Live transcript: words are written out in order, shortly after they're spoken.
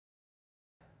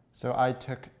So I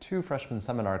took two freshman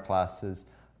seminar classes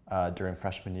during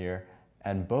freshman year,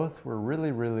 and both were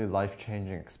really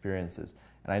life-changing experiences.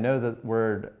 And I know that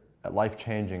word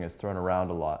life-changing is thrown around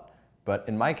a lot, but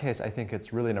in my case I think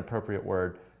it's really an appropriate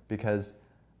word because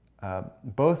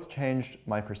both changed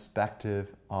my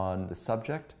perspective on the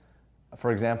subject.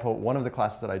 For example, one of the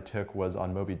classes that I took was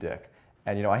on Moby Dick.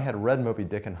 And I had read Moby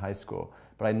Dick in high school,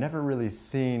 but I'd never really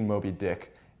seen Moby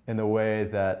Dick in the way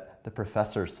that the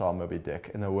professor saw Moby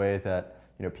Dick, in the way that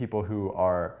people who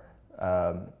are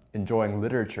enjoying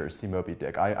literature see Moby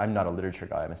Dick. I'm not a literature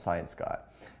guy, I'm a science guy.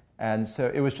 And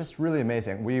so it was just really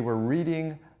amazing. We were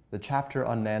reading the chapter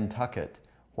on Nantucket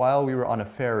while we were on a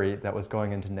ferry that was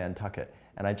going into Nantucket.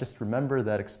 And I just remember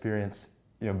that experience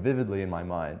vividly in my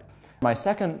mind. My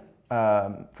second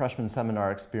freshman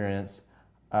seminar experience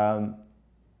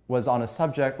was on a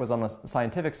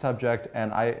scientific subject,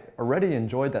 and I already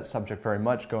enjoyed that subject very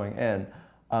much going in,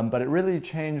 but it really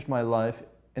changed my life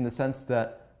in the sense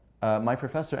that my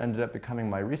professor ended up becoming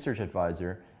my research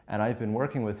advisor, and I've been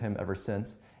working with him ever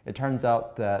since. It turns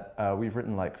out that we've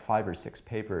written like 5 or 6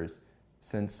 papers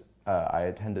since I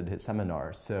attended his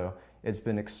seminar, so it's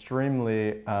been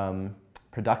extremely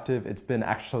productive. It's been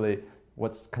actually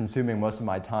what's consuming most of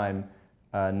my time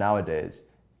nowadays.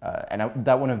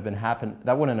 That wouldn't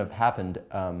have happened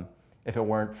if it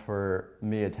weren't for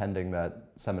me attending that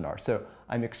seminar. So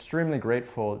I'm extremely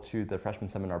grateful to the freshman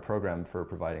seminar program for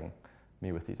providing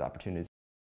me with these opportunities.